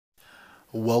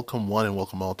Welcome one and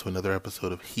welcome all to another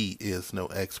episode of He Is No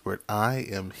Expert. I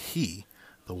am he,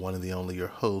 the one and the only your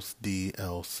host,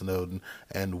 D.L. Snowden,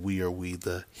 and we are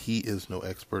the He Is No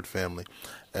Expert family.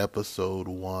 Episode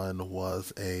 1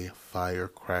 was a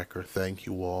firecracker. Thank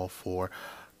you all for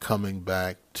coming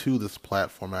back to this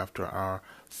platform after our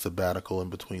sabbatical in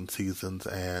between seasons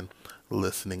and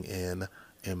listening in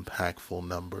impactful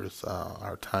numbers.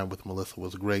 Our time with Melissa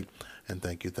was great, and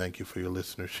thank you for your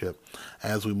listenership.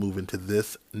 As we move into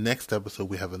this next episode,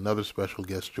 we have another special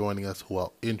guest joining us who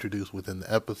I'll introduce within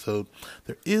the episode.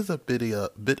 There is a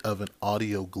bit of an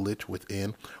audio glitch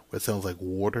within where it sounds like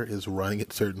water is running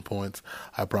at certain points.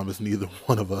 I promise neither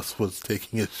one of us was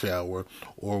taking a shower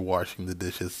or washing the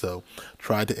dishes, so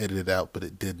tried to edit it out, but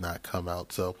it did not come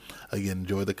out. So again,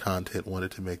 enjoy the content, wanted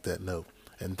to make that note,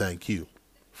 and thank you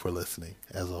for listening,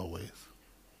 as always.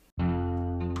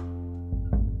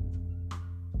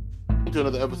 To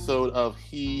another episode of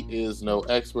He Is No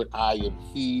Expert. I am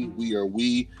he, we are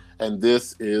we, and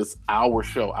this is our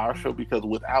show. Our show because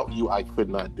without you, I could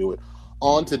not do it.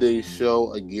 On today's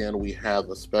show, again, we have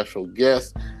a special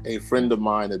guest, a friend of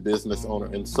mine, a business owner,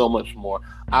 and so much more.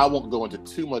 I won't go into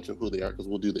too much of who they are because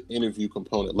we'll do the interview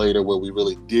component later where we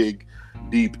really dig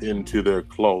deep into their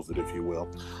closet, if you will.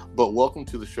 But welcome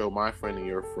to the show, my friend and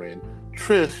your friend,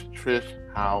 Trish. Trish,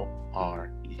 how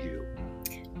are you?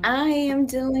 I am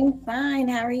doing fine.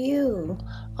 How are you?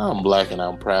 I'm black and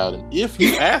I'm proud. And if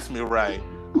you ask me right,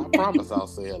 I promise I'll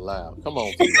say it loud. Come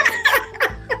on, please.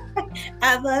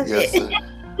 I love Yes, it.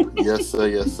 sir.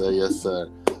 Yes, sir.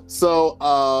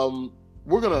 So,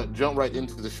 we're going to jump right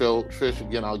into the show. Trish,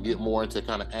 again, I'll get more into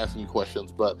kind of asking you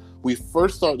questions, but we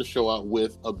first start the show out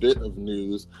with a bit of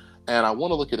news, and I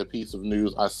want to look at a piece of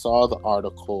news. I saw the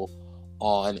article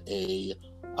on a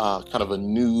kind of a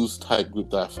news type group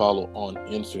that I follow on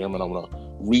Instagram, and I'm going to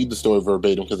read the story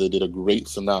verbatim because they did a great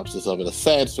synopsis of it. A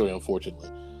sad story, unfortunately,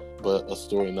 but a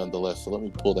story nonetheless. So let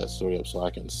me pull that story up so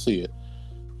I can see it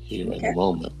here in a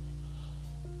moment.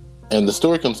 And the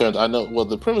story concerns,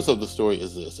 the premise of the story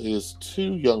is this. It is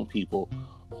two young people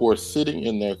who are sitting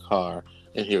in their car,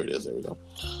 and here it is, there we go.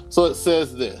 So it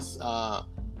says this,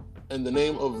 and the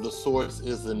name of the source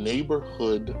is the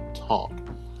Neighborhood Talk.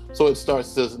 So it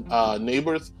says,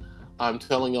 neighbors, I'm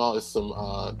telling y'all, it's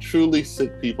some truly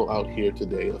sick people out here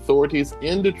today. Authorities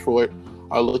in Detroit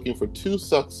are looking for two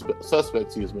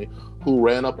suspects, who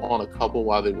ran up on a couple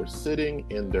while they were sitting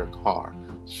in their car,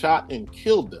 shot and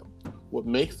killed them. What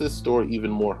makes this story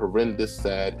even more horrendous,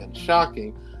 sad, and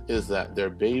shocking is that their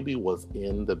baby was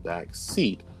in the back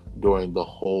seat during the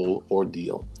whole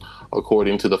ordeal.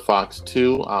 According to the Fox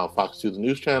 2, the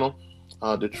news channel,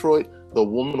 Detroit, the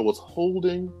woman was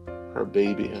holding her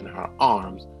baby in her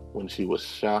arms when she was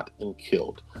shot and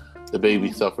killed. The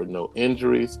baby suffered no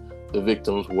injuries. The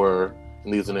victims were,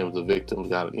 and these are the names of the victims,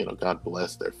 God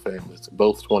bless their families,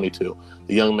 both 22.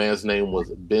 The young man's name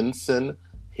was Benson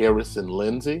Harrison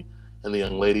Lindsay, and the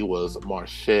young lady was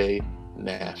Marche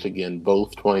Nash, again,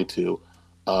 both 22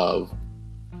 of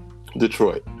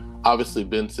Detroit. Obviously,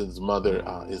 Benson's mother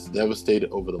is devastated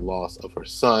over the loss of her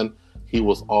son. He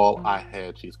was all I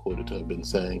had, she's quoted to have been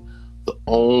saying. The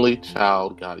only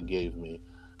child God gave me,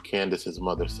 Candace, his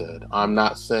mother, said. I'm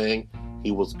not saying he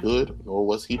was good, nor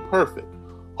was he perfect.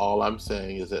 All I'm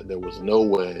saying is that there was no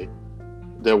way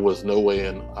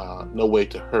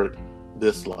to hurt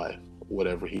this life,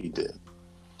 whatever he did.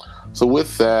 So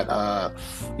with that,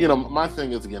 my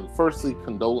thing is, again, firstly,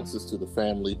 condolences to the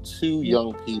family. Two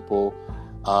young people,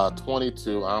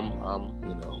 22. I'm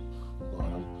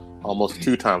almost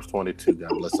 2 times 22. God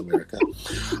bless America.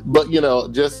 But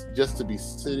just to be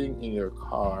sitting in your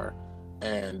car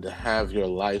and to have your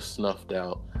life snuffed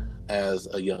out as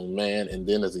a young man and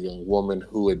then as a young woman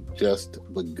who had just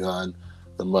begun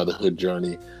the motherhood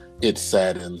journey, it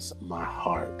saddens my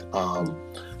heart.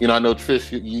 I know,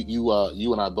 Trish,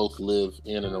 you and I both live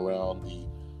in and around the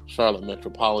Charlotte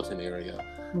metropolitan area.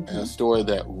 Mm-hmm. And a story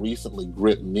that recently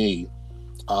gripped me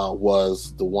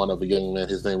was the one of a young man.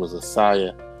 His name was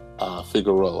Asaya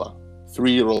Figueroa,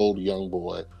 3-year-old young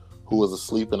boy who was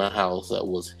asleep in a house that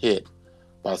was hit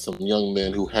by some young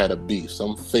men who had a beef,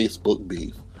 some Facebook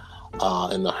beef.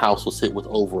 And the house was hit with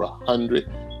over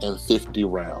 150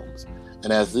 rounds.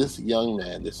 And as this young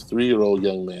man, this 3-year-old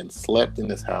young man, slept in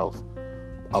his house,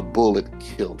 a bullet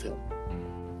killed him.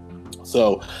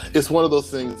 So it's one of those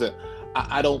things that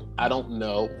I don't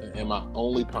know. And my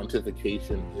only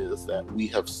pontification is that we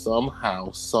have somehow,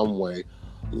 some way,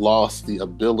 lost the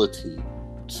ability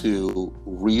to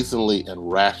reasonably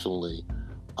and rationally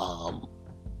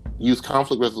use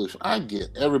conflict resolution. I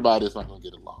get everybody's not going to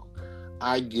get along.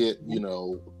 I get,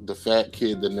 the fat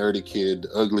kid, the nerdy kid,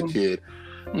 the ugly kid.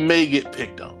 may get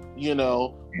picked on.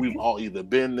 We've all either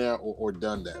been there or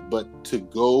done that. But to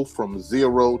go from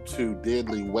zero to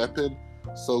deadly weapon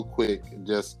so quick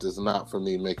just does not, for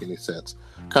me, make any sense.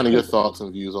 Kind of your thoughts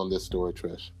and views on this story,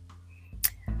 Trish.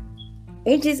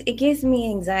 It gives me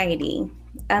anxiety.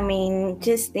 I mean,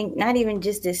 just think, not even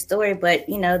just this story, but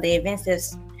the events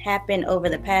that's happened over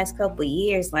the past couple of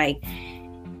years, like,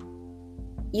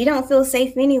 you don't feel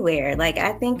safe anywhere. Like,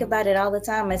 I think about it all the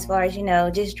time as far as,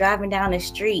 just driving down the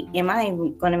street. Am I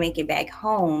even going to make it back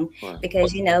home? Right.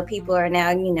 Because, people are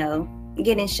now,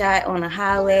 getting shot on a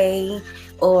highway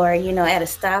or, at a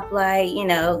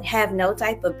stoplight, have no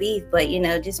type of beef. But,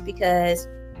 just because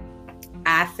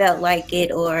I felt like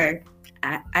it, or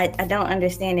I don't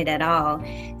understand it at all.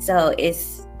 So it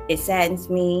saddens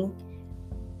me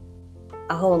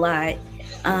a whole lot.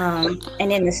 And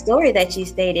in the story that you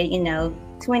stated,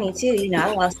 22,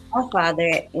 I lost my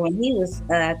father when he was,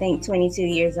 I think, 22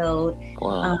 years old.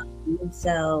 Wow.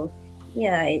 So,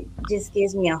 yeah, it just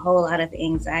gives me a whole lot of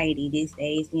anxiety these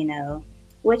days,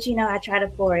 which, I try to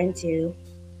pour into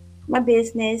my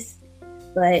business,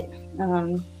 but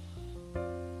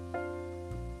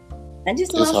I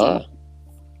just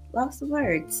lost the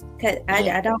words, because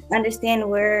I don't understand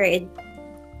where it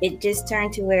just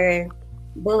turned to where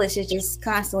bullets are just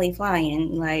constantly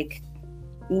flying. Like,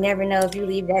 you never know if you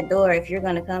leave that door, if you're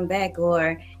going to come back,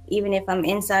 or even if I'm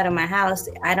inside of my house,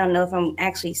 I don't know if I'm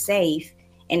actually safe.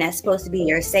 And that's supposed to be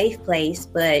your safe place,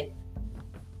 but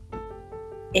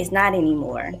it's not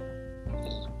anymore.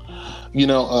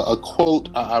 A quote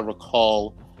I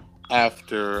recall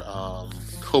after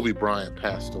Kobe Bryant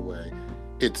passed away,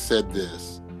 it said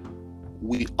this: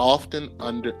 "We often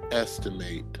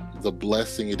underestimate the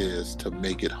blessing it is to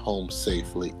make it home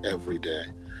safely every day."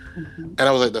 Mm-hmm. And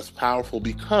I was like, that's powerful,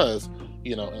 because,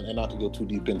 and not to go too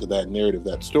deep into that narrative,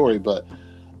 that story, but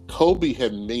Kobe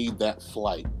had made that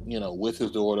flight, with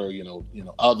his daughter,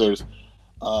 others,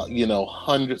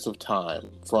 hundreds of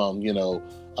times from,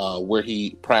 where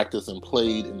he practiced and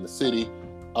played in the city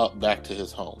up back to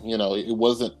his home. It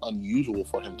wasn't unusual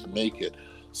for him to make it.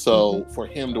 So for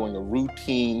him doing a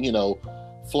routine,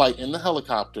 flight in the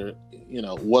helicopter,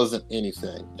 wasn't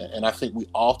anything. And I think we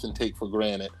often take for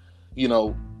granted,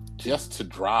 just to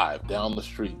drive down the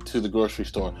street to the grocery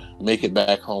store, make it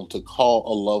back home, to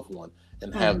call a loved one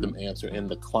and have them answer. In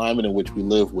the climate in which we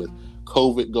live, with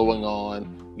COVID going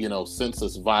on,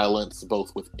 senseless violence,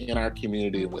 both within our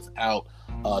community and without,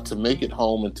 to make it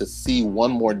home and to see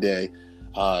one more day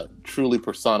truly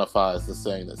personifies the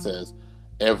saying that says,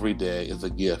 every day is a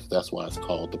gift. That's why it's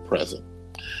called the present.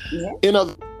 Yeah.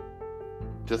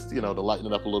 Just, to lighten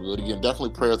it up a little bit, again,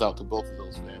 definitely prayers out to both of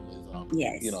those families.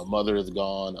 Yes. Mother is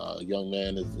gone. A young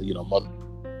man is, mother,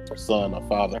 her son, a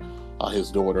father,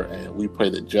 his daughter, and we pray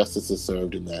that justice is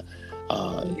served in that.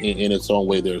 In its own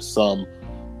way, there's some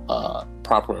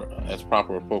proper,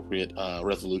 appropriate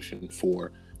resolution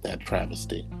for that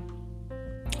travesty.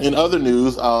 In other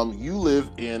news, you live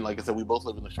in, like I said, we both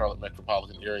live in the Charlotte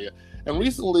metropolitan area, and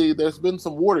recently there's been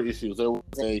some water issues. There was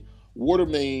a water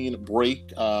main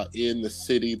break in the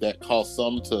city that caused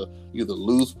some to either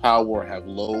lose power or have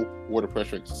low water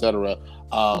pressure, etc.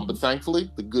 But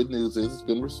thankfully, the good news is it's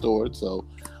been restored. So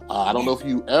I don't know if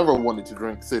you ever wanted to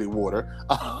drink city water.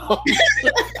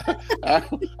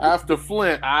 After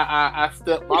Flint, I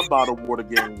stepped my bottled water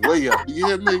game way up. You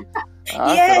hear me?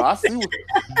 I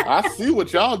see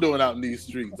what y'all doing out in these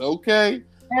streets. Okay.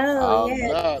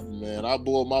 Not, man. I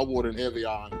boil my water in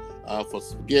Evian for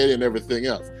spaghetti and everything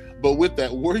else. But with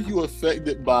that, were you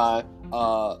affected by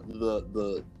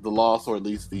the loss, or at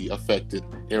least the affected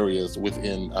areas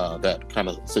within that kind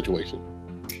of situation?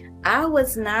 I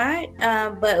was not,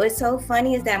 but what's so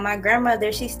funny is that my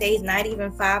grandmother, she stays not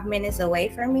even 5 minutes away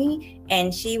from me,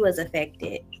 and she was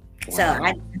affected. Wow. So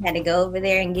I had to go over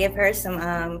there and give her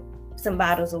some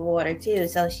bottles of water too,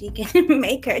 so she can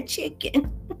make her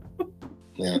chicken.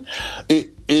 Yeah,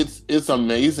 it's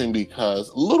amazing,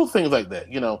 because little things like that,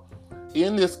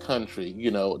 in this country,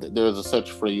 there's a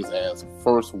such phrase as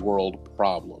first world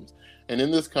problems. And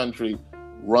in this country,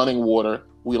 running water,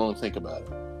 we don't think about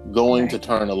it. Going to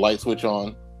turn a light switch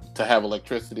on to have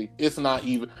electricity, it's not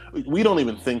even, we don't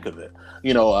even think of it.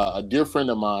 A dear friend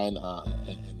of mine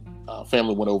and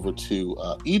family went over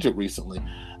to Egypt recently,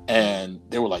 and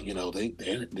they were like,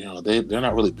 they're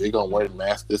not really big on wearing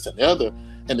masks, this and the other.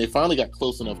 And they finally got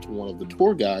close enough to one of the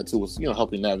tour guides who was,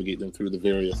 helping navigate them through the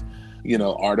various,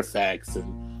 artifacts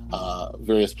and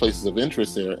various places of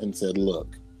interest there, and said,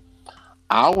 look,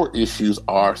 our issues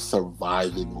are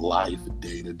surviving life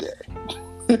day to day.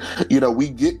 We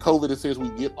get COVID, it says we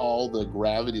get all the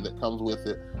gravity that comes with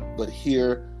it, but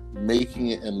here making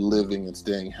it and living and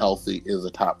staying healthy is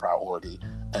a top priority.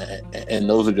 And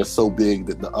those are just so big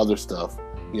that the other stuff,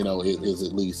 is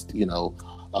at least,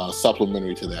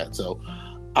 supplementary to that. So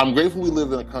I'm grateful we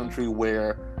live in a country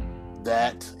where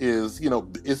that is,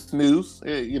 it's news.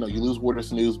 You lose water,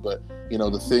 it's news. But,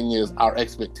 the thing is, our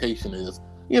expectation is,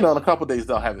 in a couple of days,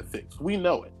 they'll have it fixed. We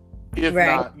know it. If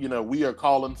not, we are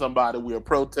calling somebody, we are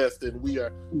protesting, we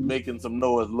are making some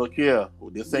noise. Look here,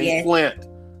 this ain't Flint.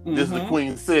 This is the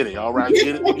Queen City. All right,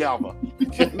 get it together.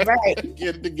 Right.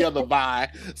 Get it together, bye.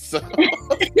 So,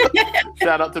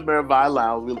 shout out to Mary Vi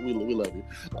Loud. We love you.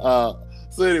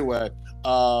 So anyway,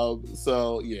 so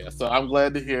I'm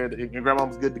glad to hear that your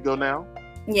grandma's good to go now.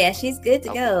 Yeah, she's good to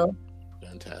go.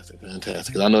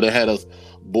 Fantastic. I know they had us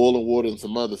boiling water and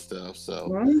some other stuff.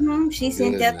 So she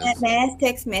sent up that mass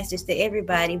text message to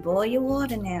everybody: boil your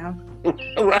water now.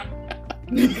 Right.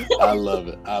 I love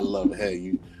it.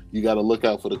 Hey, you got to look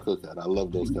out for the cookout. I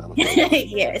love those kind of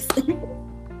things. Yes.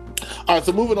 All right,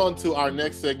 so moving on to our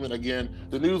next segment. Again,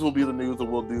 the news will be the news,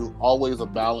 and we'll do always a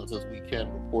balance as we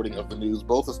can reporting of the news,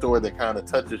 both a story that kind of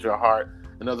touches your heart,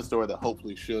 another story that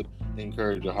hopefully should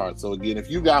encourage your heart. So again,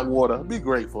 if you got water, be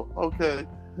grateful. Okay.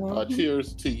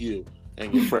 Cheers to you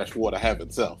and your fresh water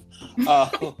habit self.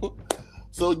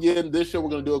 So again, this show we're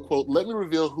going to do a quote. Let me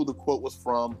reveal who the quote was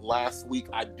from last week.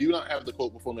 I do not have the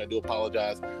quote before me. I do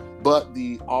apologize. But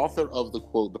the author of the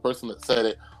quote, the person that said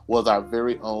it, was our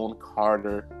very own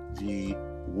Carter G.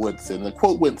 Woodson. The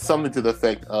quote went something to the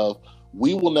effect of,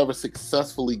 "We will never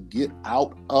successfully get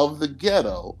out of the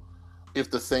ghetto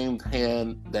if the same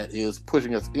hand that is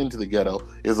pushing us into the ghetto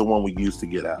is the one we use to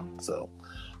get out." So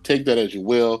take that as you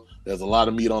will. There's a lot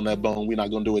of meat on that bone. We're not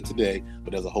going to do it today,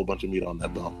 but there's a whole bunch of meat on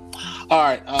that bone. All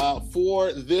right.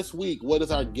 For this week, what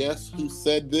is our guess who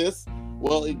said this?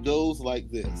 Well, it goes like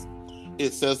this.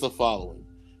 It says the following: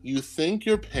 "You think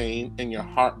your pain and your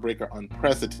heartbreak are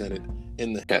unprecedented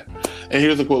in the head." And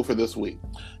here's a quote for this week: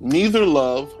 "Neither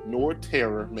love nor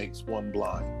terror makes one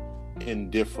blind.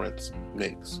 Indifference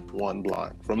makes one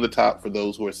blind." From the top, for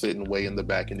those who are sitting way in the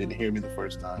back and didn't hear me the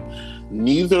first time.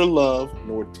 Neither love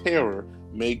nor terror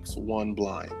makes one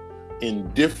blind.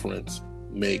 Indifference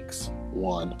makes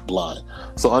one blind.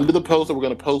 So under the post that we're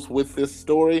going to post with this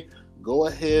story, go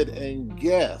ahead and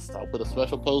guess. I'll put a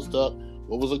special post up.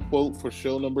 What was a quote for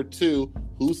show number 2?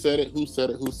 Who said it? Who said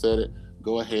it? Who said it?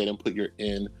 Go ahead and put your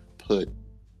input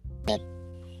in.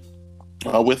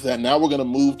 With that, now we're going to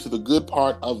move to the good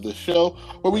part of the show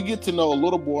where we get to know a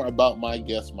little more about my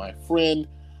guest, my friend,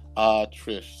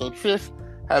 Trish. So Trish,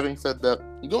 having said that,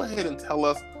 go ahead and tell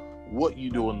us what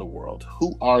you do in the world.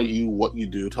 Who are you? What you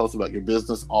do? Tell us about your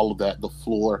business, all of that. The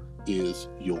floor is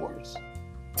yours.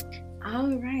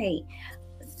 All right.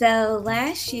 So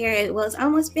last year, it's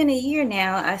almost been a year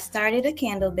now, I started a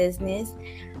candle business.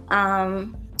 I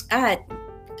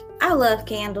love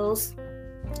candles.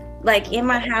 Like in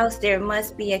my house, there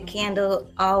must be a candle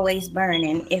always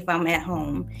burning if I'm at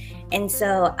home. And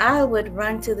so I would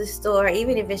run to the store,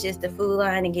 even if it's just the food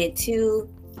line, and get 2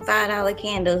 $5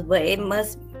 candles, but it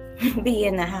must be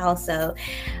in the house. So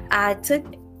I took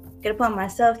it upon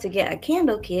myself to get a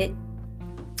candle kit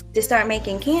to start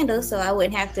making candles so I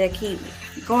wouldn't have to keep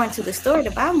going to the store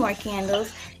to buy more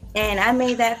candles. And I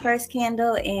made that first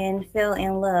candle and fell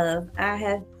in love. I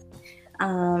have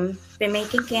been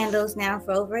making candles now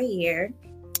for over a year,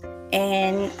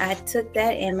 and I took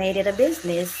that and made it a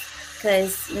business,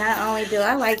 because not only do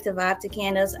I like to vibe to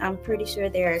candles, I'm pretty sure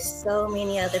there are so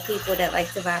many other people that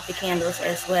like to vibe to candles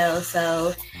as well.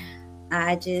 So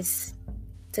I just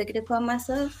took it upon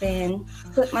myself and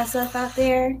put myself out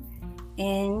there,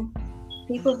 and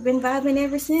people have been vibing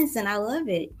ever since, and I love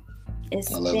it.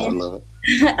 I love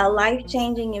it. A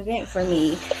life-changing event for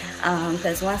me,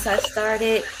 because once I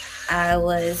started, I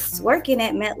was working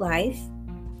at MetLife,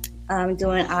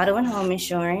 doing auto and home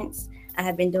insurance. I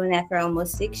have been doing that for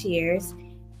almost 6 years.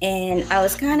 And I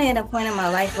was kind of at a point in my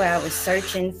life where I was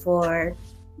searching for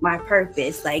my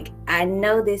purpose. Like, I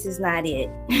know this is not it,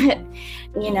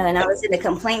 and I was in the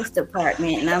complaints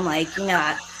department, and I'm like,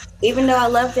 even though I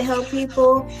love to help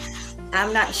people,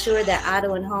 I'm not sure that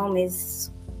auto and home is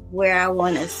where I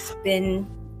want to spend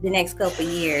the next couple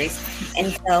of years.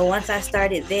 And so once I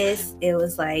started this, it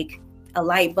was like a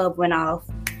light bulb went off.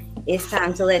 It's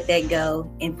time to let that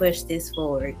go and push this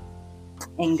forward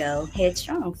and go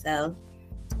headstrong. So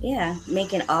yeah,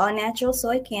 making all natural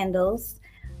soy candles,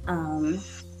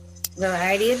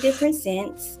 variety of different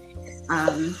scents.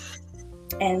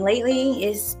 And lately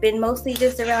it's been mostly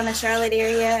just around the Charlotte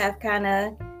area. I've kind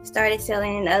of started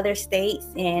selling in other states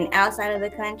and outside of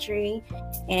the country,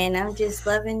 and I'm just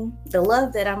loving the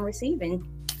love that I'm receiving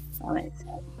from it.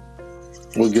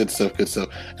 Well, good stuff, good stuff.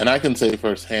 And I can say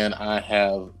firsthand, I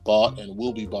have bought and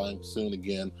will be buying soon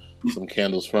again some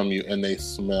candles from you, and they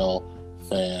smell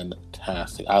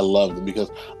fantastic. I love them because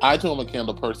I too am a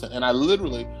candle person, and I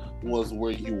literally was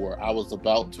where you were. I was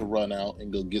about to run out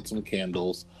and go get some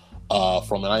candles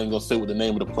from, and I ain't gonna say what the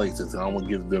name of the place is, and I don't want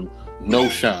to give them no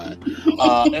shine.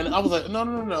 And I was like,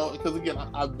 no, because again,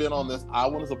 I've been on this. I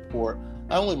want to support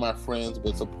not only my friends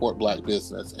but support Black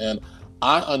business, and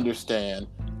I understand,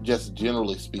 just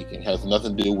generally speaking, has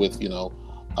nothing to do with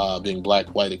being Black,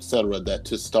 white, etc. That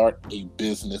to start a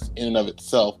business in and of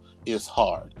itself is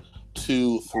hard.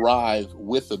 To thrive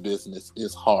with a business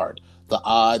is hard. The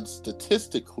odds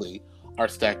statistically are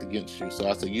stacked against you. So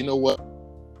I said, you know what?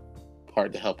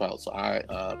 Part to help out. So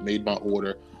I made my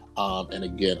order. And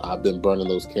again, I've been burning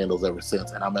those candles ever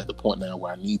since. And I'm at the point now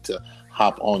where I need to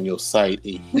hop on your site,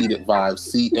 a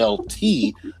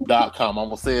heatedvibesclt.com. I'm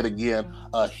going to say it again,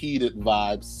 a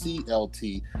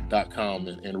heatedvibesclt.com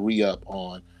and re-up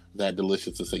on that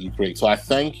deliciousness that you create. So I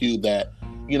thank you that,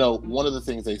 one of the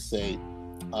things they say,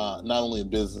 not only in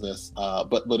business,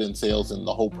 but in sales and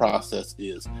the whole process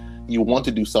is you want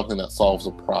to do something that solves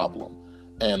a problem.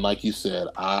 And like you said,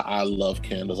 I love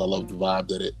candles. I love the vibe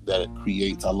that it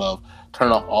creates. I love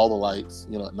turn off all the lights,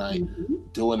 at night,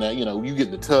 doing that. You get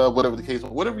in the tub, whatever the case,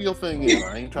 whatever your thing is.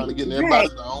 I ain't trying to get in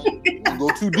everybody's zone. Don't go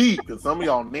too deep because some of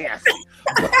y'all nasty.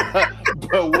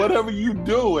 But whatever you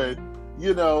doing,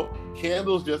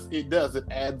 candles it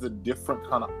adds a different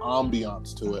kind of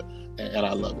ambiance to it, and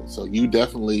I love it. So you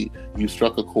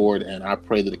struck a chord, and I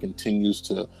pray that it continues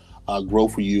to grow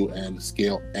for you and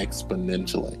scale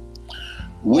exponentially.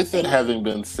 With it having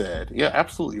been said, yeah,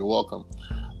 absolutely, you're welcome.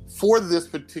 For this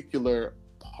particular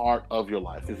part of your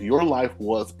life, if your life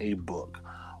was a book,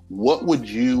 what would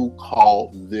you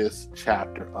call this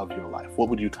chapter of your life? What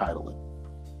would you title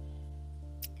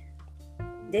it?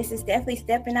 This is definitely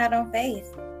stepping out on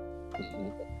faith.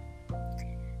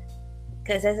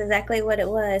 Because that's exactly what it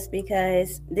was,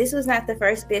 because this was not the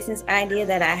first business idea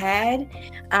that I had.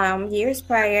 Years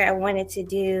prior, I wanted to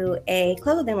do a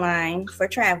clothing line for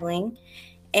traveling.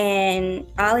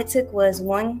 And all it took was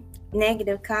one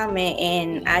negative comment,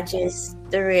 and I just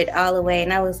threw it all away.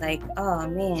 And I was like, oh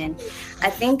man, I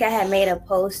think I had made a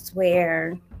post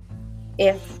where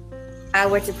if I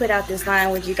were to put out this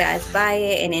line, would you guys buy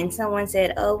it? And then someone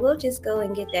said, oh, we'll just go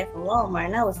and get that from Walmart.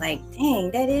 And I was like, dang,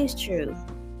 that is true.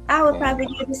 I would probably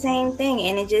do the same thing.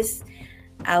 And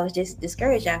I was just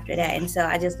discouraged after that. And so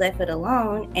I just left it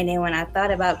alone. And then when I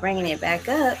thought about bringing it back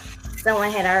up,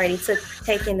 someone had already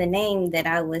taken the name that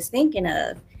I was thinking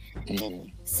of.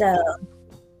 So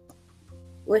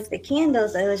with the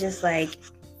candles, it was just like,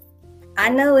 I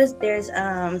know there's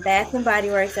Bath and Body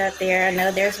Works out there. I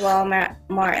know there's Walmart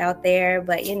out there,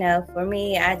 but for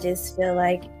me, I just feel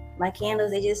like my candles,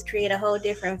 they just create a whole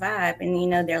different vibe,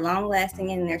 and they're long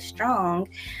lasting and they're strong.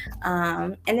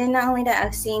 And then not only that,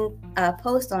 I've seen a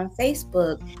post on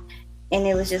Facebook, and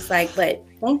it was just like, but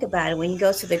think about it. When you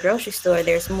go to the grocery store,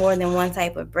 there's more than one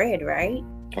type of bread, right?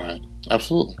 Right.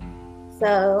 Absolutely.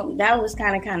 So that was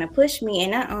kind of pushed me.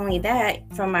 And not only that,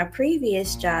 from my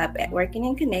previous job at working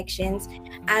in connections,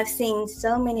 I've seen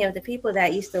so many of the people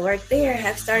that used to work there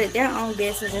have started their own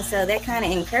business. And so that kind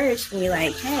of encouraged me,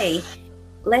 like, hey,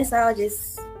 let's all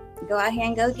just go out here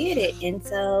and go get it. And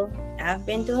so I've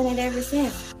been doing it ever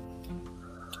since.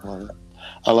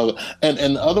 I love it.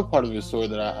 And the other part of your story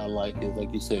that I like is,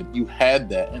 like you said, you had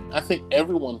that. And I think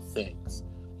everyone thinks,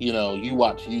 you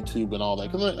watch YouTube and all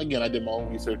that. Because, again, I did my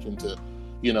own research into,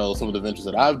 some of the ventures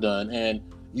that I've done. And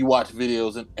you watch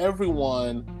videos and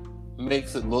everyone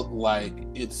makes it look like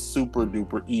it's super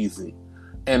duper easy.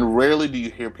 And rarely do you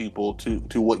hear people,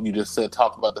 to what you just said,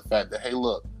 talk about the fact that, hey,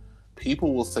 look,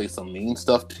 people will say some mean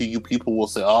stuff to you. People will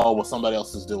say, oh, well, somebody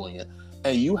else is doing it.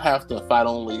 And you have to fight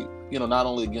not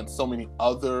only against so many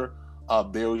other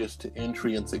barriers to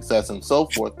entry and success and so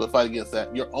forth, but fight against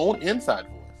that, your own inside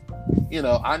voice.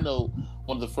 I know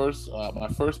one of the first, my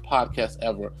first podcast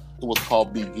ever, it was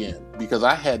called Begin, because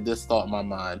I had this thought in my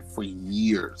mind for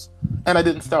years. And I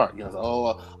didn't start.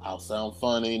 I'll sound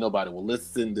funny, nobody will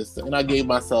listen, and I gave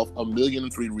myself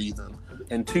 1,000,003 reasons.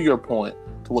 And to your point,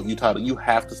 to what you titled, you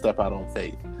have to step out on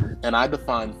faith. And I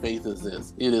define faith as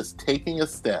this: it is taking a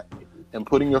step and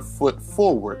putting your foot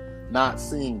forward, not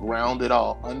seeing ground at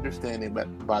all, understanding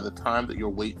that by the time that your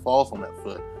weight falls on that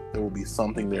foot, there will be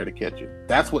something there to catch you.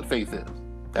 That's what faith is.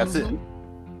 That's it.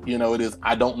 It is,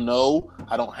 I don't know,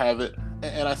 I don't have it.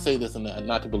 And I say this, and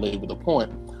not to belabor the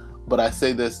point, but I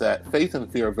say this, that faith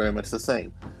and fear are very much the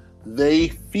same. They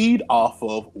feed off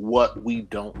of what we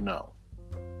don't know.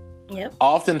 Yep.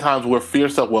 Oftentimes we're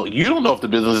fearsome. Well, you don't know if the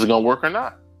business is going to work or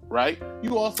not. right?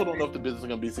 You also don't know if the business is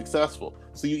going to be successful.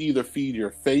 So you either feed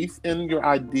your faith in your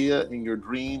idea, in your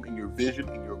dream, in your vision,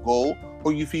 in your goal,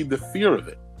 or you feed the fear of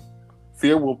it.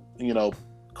 Fear will,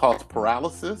 cause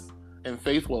paralysis, and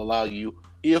faith will allow you,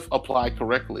 if applied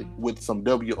correctly with some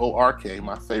WORK,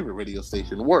 my favorite radio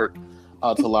station, work,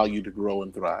 to allow you to grow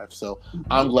and thrive. So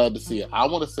I'm glad to see it. I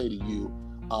want to say to you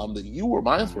that you were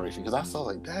my inspiration, because I saw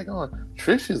like, daggone,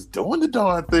 Trish is doing the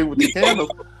darn thing with the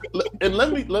candles. And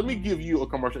let me give you a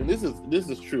commercial. And this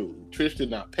is true. Trish did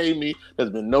not pay me. There's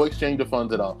been no exchange of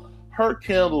funds at all. Her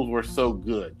candles were so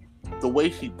good. The way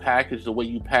she packaged, the way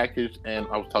you packaged, and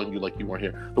I was talking to you like you weren't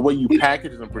here, the way you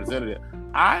packaged and presented it.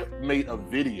 I made a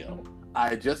video.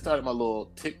 I just started my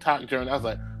little TikTok journey. I was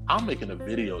like, I'm making a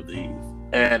video of these.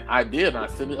 And I did. And I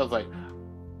sent it. I was like,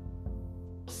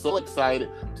 so excited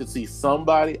to see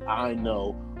somebody I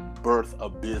know birth a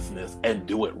business and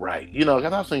do it right.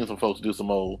 Because I've seen some folks do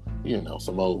some old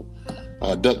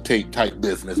duct tape type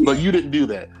business, but you didn't do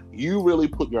that. You really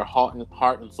put your heart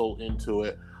and soul into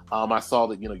it. I saw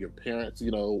that, your parents,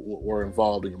 were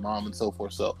involved, and your mom and so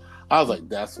forth. So I was like,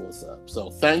 that's what's up. So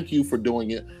thank you for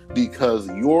doing it, because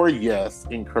your yes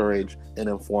encouraged and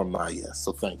informed my yes.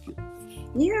 So thank you.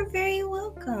 You're very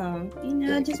welcome.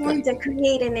 I just wanted to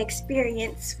create an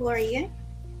experience for you.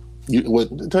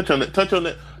 Touch on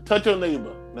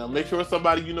neighbor. Now make sure it's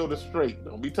somebody that's straight.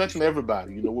 Don't be touching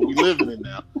everybody. You know what we living in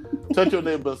now. Touch your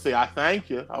neighbor and say, I thank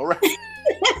you. All right.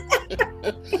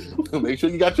 Make sure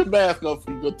you got your mask on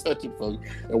before you go touch it, folks,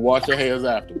 and wash your hands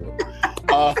afterward.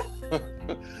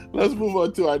 Let's move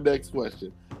on to our next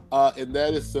question. And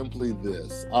that is simply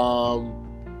this.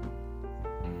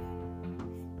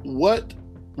 What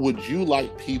would you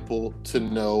like people to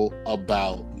know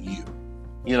about you?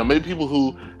 Maybe people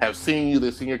who have seen you,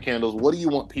 they've seen your candles. What do you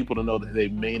want people to know that they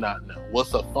may not know?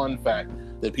 What's a fun fact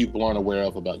that people aren't aware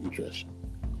of about you, Trish?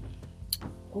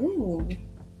 Ooh,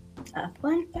 a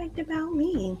fun fact about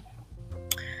me.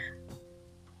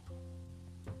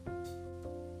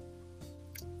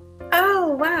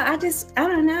 Oh, wow. I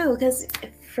don't know. Because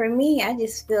for me, I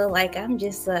just feel like I'm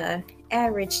just a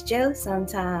average Joe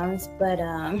sometimes. But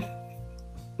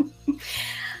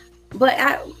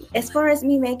as far as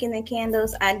me making the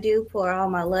candles, I do pour all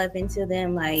my love into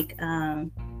them.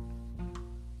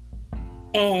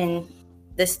 And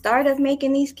the start of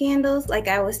making these candles, like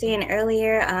I was saying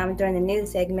earlier during the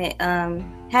news segment,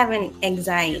 having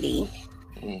anxiety.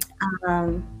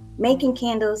 Making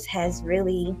candles has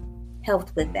really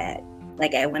helped with that.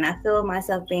 Like when I feel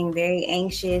myself being very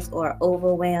anxious or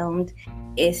overwhelmed,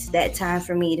 it's that time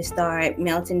for me to start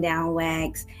melting down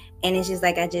wax. And it's just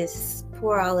like I just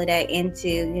pour all of that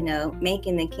into,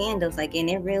 making the candles, and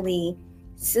it really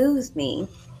soothes me.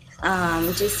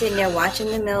 Just sitting there watching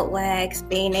the melt wax,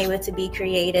 being able to be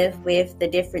creative with the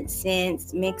different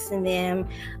scents, mixing them,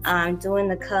 doing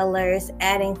the colors,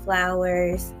 adding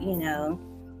flowers,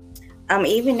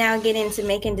 even now getting into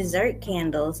making dessert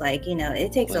candles.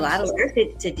 It takes a lot of work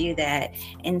to do that.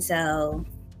 And so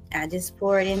I just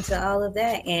poured into all of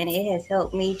that, and it has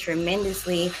helped me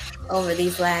tremendously over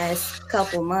these last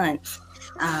couple months.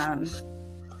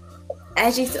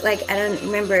 As you said, I don't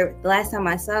remember the last time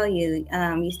I saw you,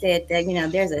 you said that,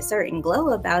 there's a certain glow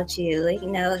about you.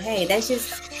 Hey, that's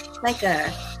just like a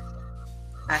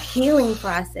healing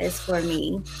process for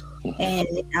me. And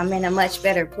I'm in a much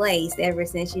better place ever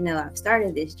since, I've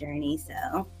started this journey.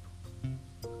 So,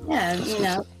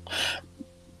 yeah,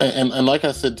 And like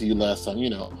I said to you last time,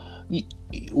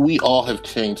 we all have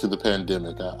changed through the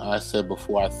pandemic. I said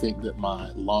before, I think that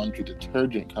my laundry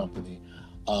detergent company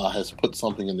has put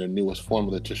something in their newest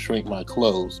formula to shrink my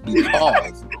clothes,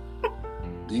 because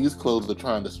these clothes are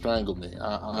trying to strangle me.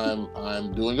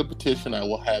 I'm doing a petition. I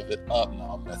will have it up. No,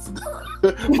 I'm messing up.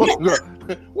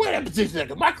 Where that petition at?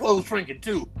 'Cause my clothes shrinking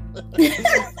too.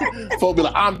 Folks be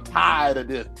like, I'm tired of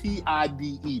this.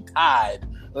 TIDE, tired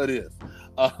of this.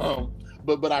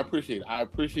 But I appreciate it. I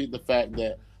appreciate the fact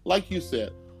that, like you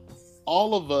said,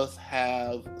 all of us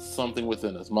have something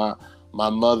within us. My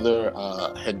mother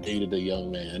had dated a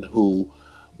young man who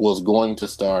was going to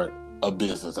start a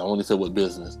business. I only said what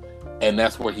business. And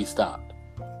that's where he stopped.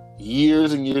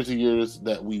 Years and years and years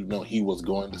that we know he was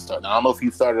going to start. Now, I don't know if he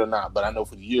started or not, but I know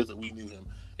for the years that we knew him,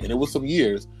 and it was some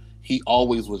years, he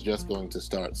always was just going to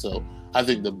start. So I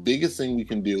think the biggest thing we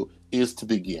can do is to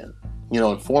begin.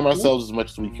 Inform ourselves as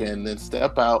much as we can, then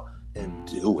step out and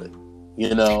do it.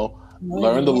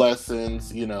 Learn the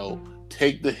lessons,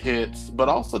 take the hits, but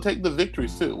also take the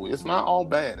victories too. It's not all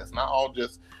bad. It's not all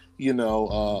just,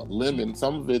 lemon.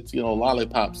 Some of it's,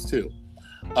 lollipops too.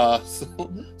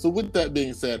 So with that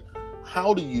being said,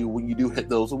 how do you, when you do hit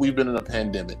those, we've been in a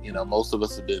pandemic, most of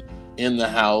us have been in the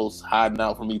house, hiding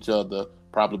out from each other,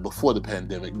 probably before the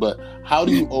pandemic. But how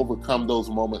do you overcome those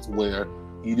moments where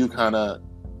you do kind of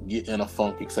get in a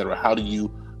funk, etc.? How do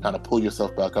you kind of pull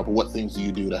yourself back up? Or what things do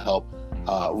you do to help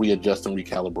readjust and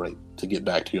recalibrate to get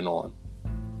back to your norm?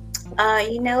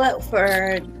 You know what?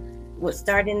 For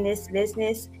starting this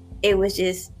business, it was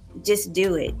just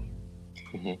do it.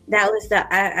 That was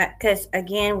because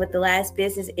again, with the last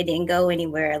business, it didn't go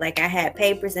anywhere. Like, I had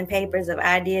papers and papers of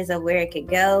ideas of where it could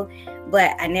go,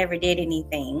 but I never did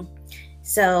anything.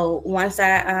 So once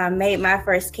I made my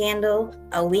first candle,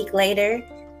 a week later,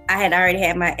 I had already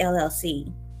had my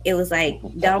LLC. It was like,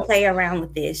 don't play around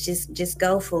with this. Just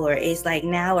go for it. It's like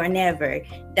now or never.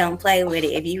 Don't play with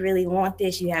it. If you really want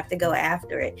this, you have to go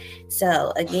after it.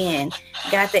 So again,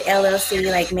 got the LLC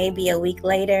like maybe a week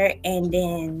later, and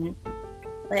then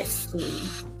let's see,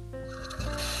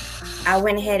 I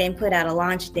went ahead and put out a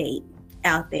launch date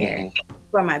out there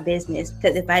for my business,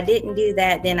 because if I didn't do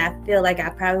that, then I feel like I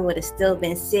probably would have still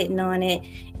been sitting on it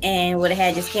and would have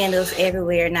had just candles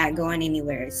everywhere, not going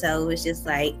anywhere. So it was just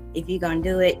like, if you're gonna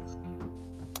do it,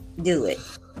 do it.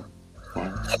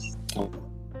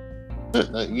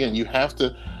 Again, you have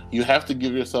to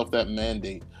give yourself that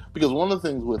mandate, because one of the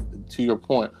things to your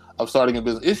point of starting a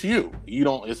business, it's you.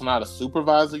 It's not a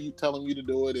supervisor telling you to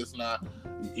do it. It's not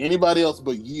anybody else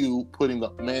but you putting the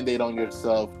mandate on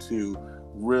yourself to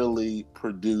really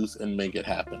produce and make it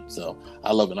happen. So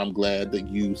I love it. I'm glad that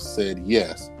you said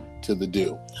yes to the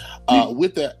do.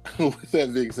 With that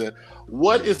being said,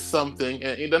 what is something,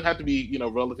 and it doesn't have to be,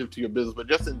 relative to your business, but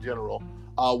just in general,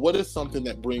 what is something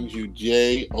that brings you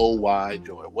joy?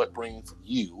 What brings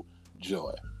you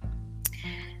joy?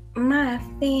 My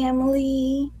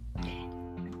family.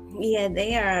 Yeah,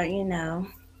 they are,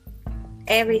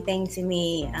 everything to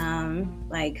me.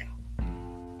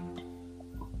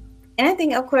 And I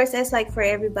think, of course, that's like for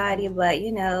everybody, but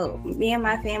me and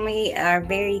my family are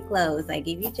very close. Like,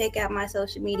 if you check out my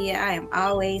social media, I am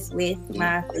always with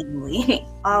my family,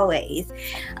 always.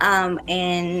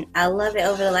 And I love it.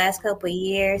 Over the last couple of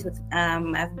years,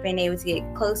 I've been able to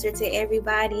get closer to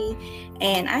everybody,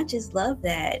 and I just love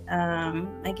that.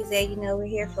 Like you said, we're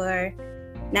here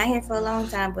not here for a long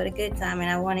time, but a good time, and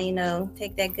I want to,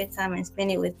 take that good time and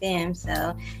spend it with them.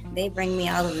 So they bring me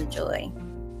all of the joy.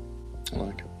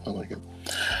 I like it.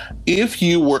 If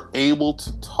you were able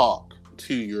to talk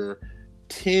to your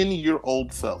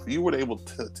 10-year-old self, you were able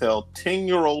to tell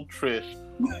 10-year-old Trish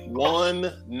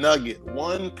one nugget,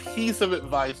 one piece of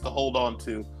advice to hold on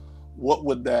to, what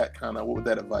would that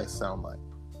advice sound like?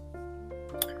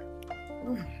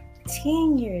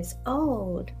 10 years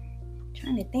old.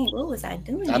 Trying to think, what was I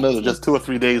doing? I know it was just 2 or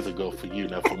 3 days ago for you.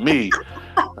 Now for me,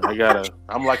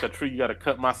 I'm like a tree. You gotta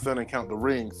cut my son and count the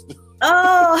rings.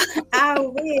 Oh, I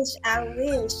wish.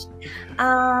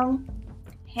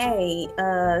 Hey,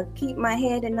 keep my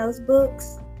head in those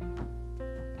books.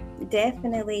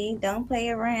 Definitely don't play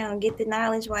around. Get the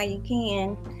knowledge while you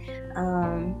can.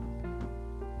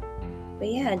 But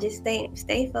yeah, just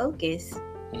stay focused.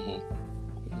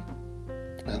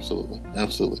 Absolutely.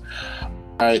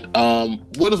 All right.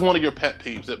 What is one of your pet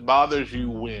peeves that bothers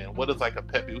you when? What is like a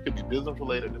pet peeve? It could be business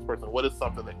related. This person. What is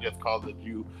something that just causes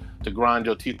you to grind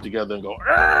your teeth together and go,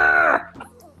 "Arr!"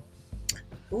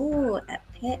 Ooh, a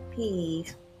pet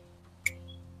peeve.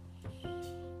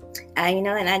 And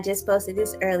I just posted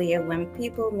this earlier. When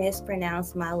people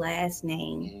mispronounce my last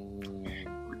name.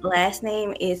 Last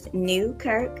name is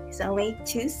Newkirk. It's only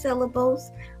 2 syllables,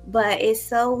 but it's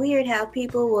so weird how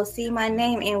people will see my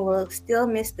name and will still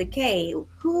miss the K.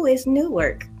 Who is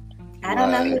Newark? I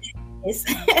don't know who that is.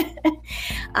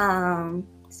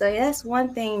 So that's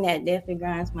one thing that definitely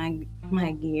grinds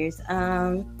my gears.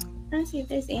 Let's see if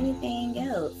there's anything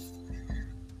else.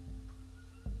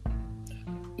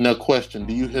 Now, question: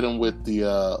 do you hit them with the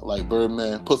like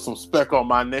Birdman? Put some speck on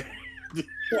my name.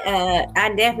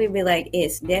 I definitely be like,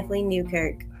 it's definitely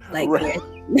Newkirk. Like, right.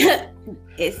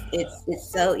 it's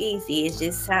so easy. It's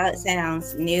just how it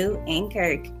sounds, New and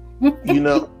Kirk.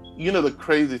 The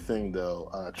crazy thing though,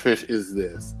 Trish, is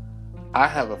this. I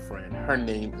have a friend. Her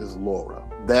name is Laura.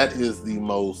 That is the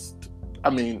most.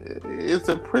 It's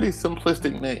a pretty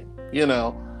simplistic name,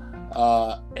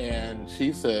 and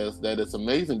she says that it's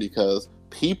amazing because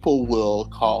people will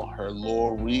call her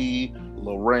Lori,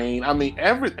 Lorraine.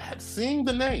 Seeing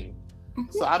the name.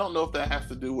 So I don't know if that has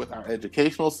to do with our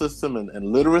educational system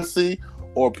and literacy,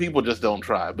 or people just don't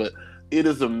try. But it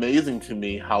is amazing to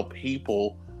me how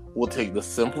people will take the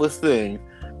simplest thing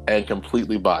and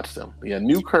completely botch them. Yeah,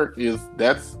 Newkirk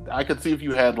I could see if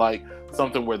you had like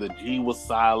something where the G was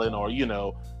silent, or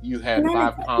you had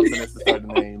 5 consonants to start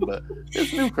the name. But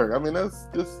it's Newkirk. I mean, that's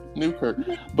just Newkirk.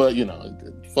 But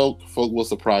folk will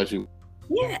surprise you.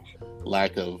 Yeah.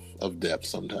 Lack of depth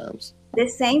sometimes. The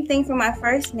same thing for my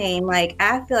first name. Like,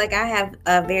 I feel like I have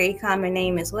a very common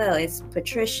name as well. It's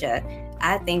Patricia.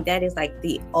 I think that is like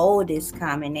the oldest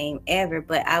common name ever,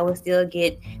 but I will still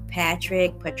get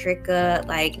Patrick, Patricia,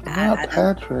 like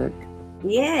Patrick.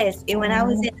 Yes. And when I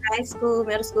was in high school,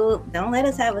 middle school, don't let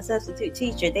us have a substitute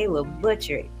teacher. They will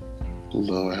butcher it.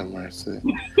 Lord have mercy.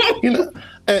 And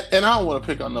I don't want to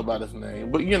pick on nobody's name,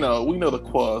 but we know the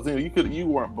Quas. You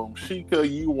weren't Boomshika,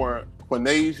 you weren't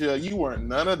Quinasia, you weren't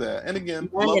none of that. And again,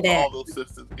 love to all those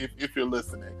sisters if you're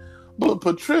listening. But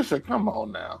Patricia, come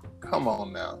on now.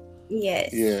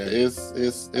 Yes. Yeah,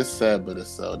 it's sad, but it's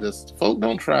so. Just folk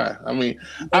don't try. I mean,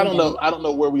 I don't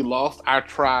know where we lost our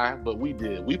try, but we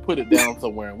did. We put it down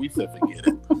somewhere and we said forget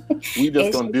it. We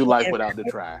just gonna do life without the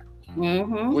try.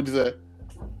 Mm-hmm. What'd you say?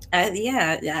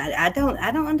 I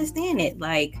don't understand it.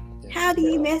 Like, how do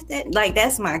you mess that? Like,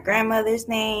 that's my grandmother's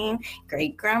name,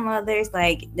 great grandmother's.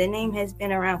 Like, the name has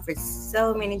been around for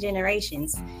so many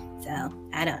generations. So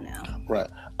I don't know. Right.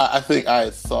 I think I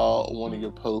saw one of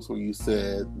your posts where you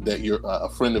said that a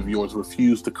friend of yours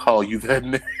refused to call you that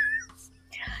name.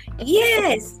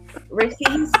 Yes,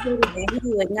 refused to.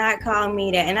 He would not call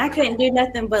me that, and I couldn't do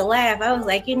nothing but laugh. I was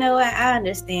like, you know what? I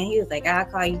understand. He was like, I'll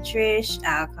call you Trish.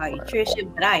 I'll call you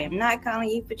Trisha, but I am not calling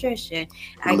you Patricia.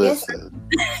 I guess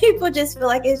people just feel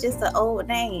like it's just an old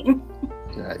name.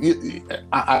 Yeah,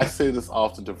 I say this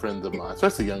often to friends of mine,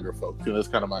 especially younger folks. That's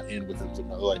kind of my end with them.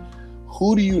 Like,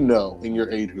 who do you know in your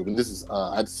age group? And this is,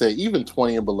 I'd say, even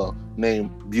 20 and below.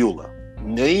 Named Beulah.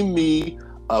 Name me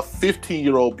a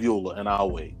 15-year-old Beulah, and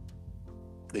I'll wait.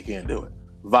 They can't do it.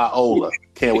 Viola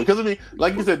can't wait. Because I mean,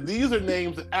 like you said, these are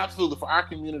names that absolutely for our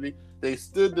community, they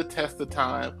stood the test of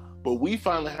time. But we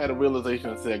finally had a realization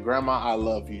and said, Grandma, I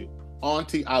love you.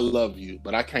 Auntie, I love you,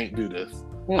 but I can't do this.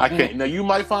 I can't. Now you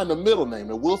might find a middle name,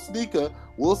 and we'll sneak a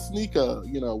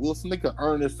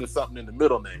Ernest or something in the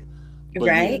middle name. But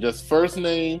right. Just first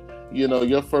name.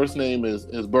 Your first name is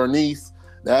Bernice.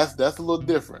 That's a little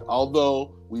different.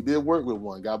 Although we did work with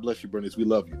one. God bless you, Bernice. We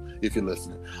love you if you're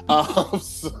listening.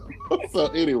 So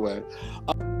anyway.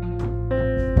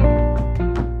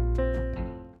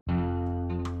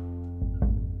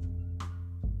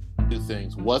 Two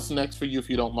things. What's next for you, if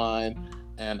you don't mind?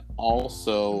 And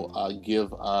also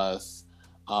give us,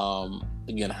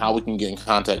 again, how we can get in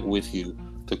contact with you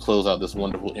to close out this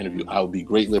wonderful interview. I would be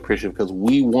greatly appreciative because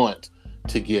we want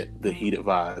to get the heated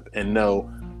vibe. And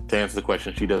no, to answer the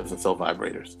question, she doesn't sell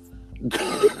vibrators. Yes,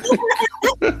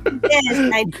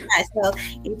 I do not. So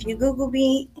if you Google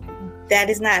me, that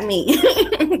is not me.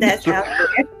 That's out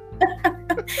there.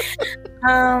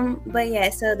 But yeah,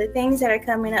 so the things that are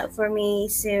coming up for me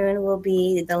soon will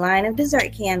be the line of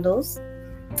dessert candles.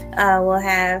 We'll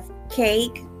have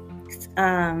cake,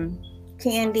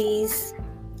 candies,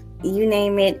 you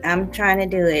name it. I'm trying to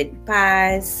do it.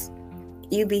 Pies.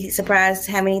 You'd be surprised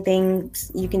how many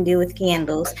things you can do with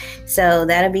candles. So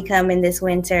that'll be coming this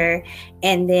winter.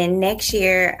 And then next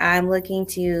year, I'm looking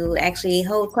to actually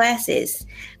hold classes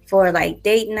for like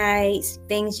date nights,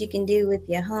 things you can do with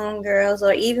your homegirls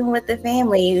or even with the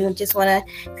family. You just want to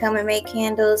come and make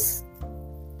candles.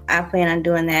 I plan on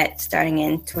doing that starting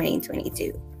in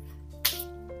 2022.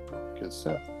 Good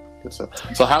stuff.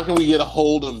 So how can we get a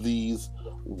hold of these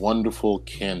wonderful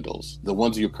candles? The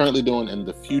ones you're currently doing and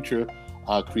the future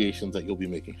creations that you'll be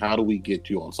making. How do we get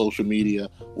you on social media?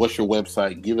 What's your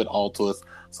website? Give it all to us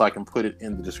so I can put it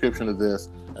in the description of this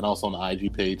and also on the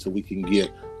IG page so we can get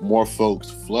more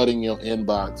folks flooding your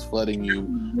inbox, flooding your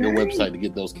website to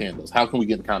get those candles. How can we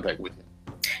get in contact with you?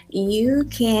 You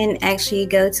can actually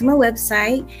go to my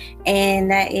website, and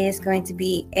that is going to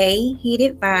be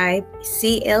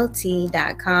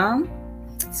aheatedvibeclt.com.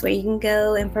 That's where you can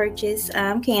go and purchase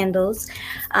candles.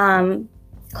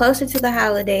 Closer to the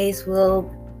holidays, we'll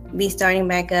be starting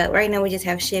back up. Right now, we just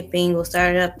have shipping. We'll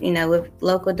start up, with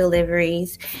local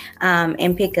deliveries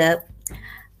and pickup.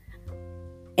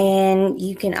 And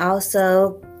you can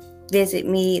also visit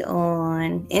me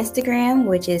on Instagram,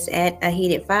 which is at A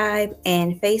Heated Vibe,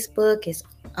 and Facebook is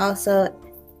also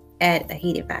at A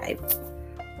Heated Vibe.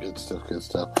 Good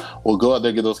stuff. Well, go out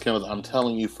there, get those candles. I'm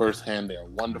telling you firsthand, they are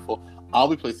wonderful. I'll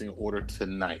be placing an order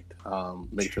tonight.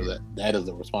 Make sure that that is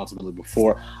a responsibility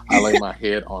before I lay my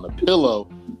head on a pillow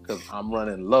because I'm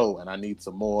running low and I need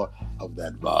some more of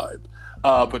that vibe.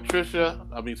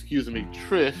 Excuse me,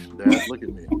 Trish. Dad, look at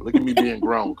me. Look at me being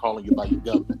grown, calling you by your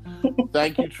government.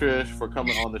 Thank you, Trish, for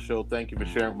coming on the show. Thank you for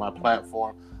sharing my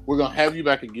platform. We're going to have you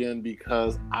back again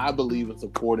because I believe in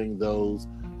supporting those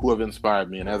who have inspired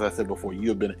me. And as I said before, you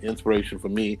have been an inspiration for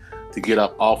me to get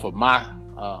up off of my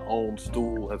own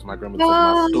stool, as my grandmother said,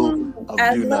 my stool of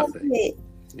I do love nothing. it.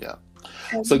 Yeah.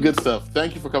 So good stuff.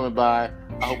 Thank you for coming by.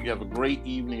 I hope you have a great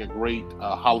evening, a great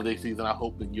holiday season. I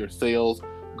hope that your sales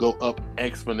go up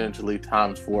exponentially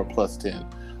times 4 plus 10.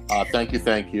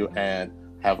 Thank you, and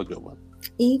have a good one.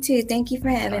 You too. Thank you for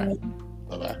having me.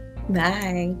 Bye-bye.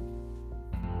 Bye.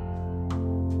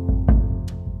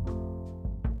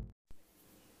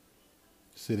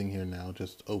 Sitting here now,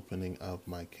 just opening up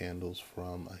my candles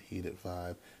from A Heated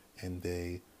Vibe, and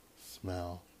they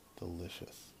smell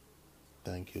delicious.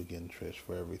 Thank you again, Trish,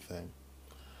 for everything.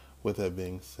 With that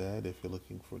being said, if you're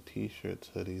looking for t-shirts,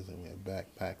 hoodies, and we have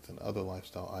backpacks and other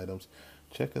lifestyle items,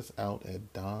 check us out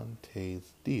at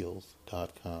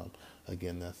DantesDeals.com.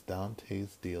 Again, that's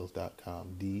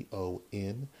DantesDeals.com.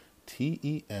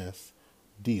 DONTES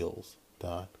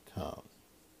Deals.com.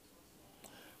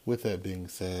 With that being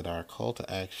said, our call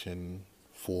to action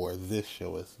for this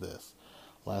show is this.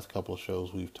 Last couple of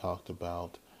shows we've talked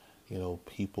about,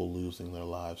 people losing their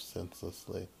lives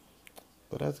senselessly.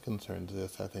 But as it concerns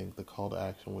this, I think the call to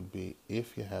action would be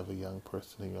if you have a young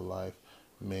person in your life,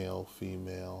 male,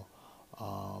 female,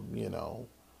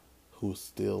 who's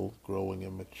still growing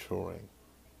and maturing,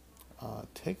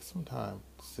 take some time,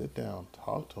 sit down,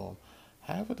 talk to them,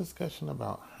 have a discussion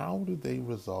about how do they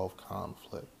resolve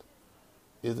conflict.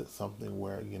 Is it something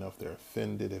where, if they're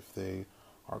offended, if they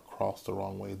are crossed the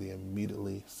wrong way, they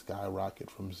immediately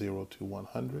skyrocket from 0 to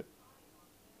 100?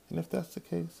 And if that's the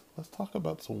case, let's talk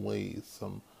about some ways,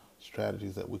 some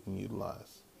strategies that we can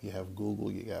utilize. You have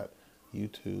Google, you got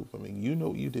YouTube. You know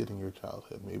what you did in your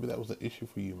childhood. Maybe that was an issue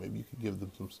for you. Maybe you could give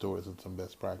them some stories and some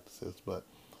best practices. But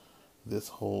this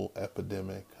whole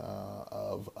epidemic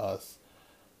of us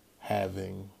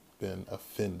having been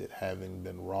offended, having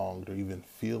been wronged, or even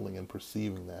feeling and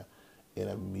perceiving that, and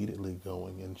immediately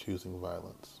going and choosing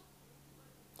violence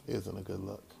isn't a good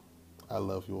look. I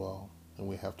love you all, and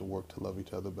we have to work to love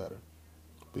each other better.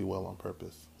 Be well on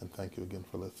purpose, and thank you again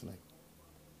for listening.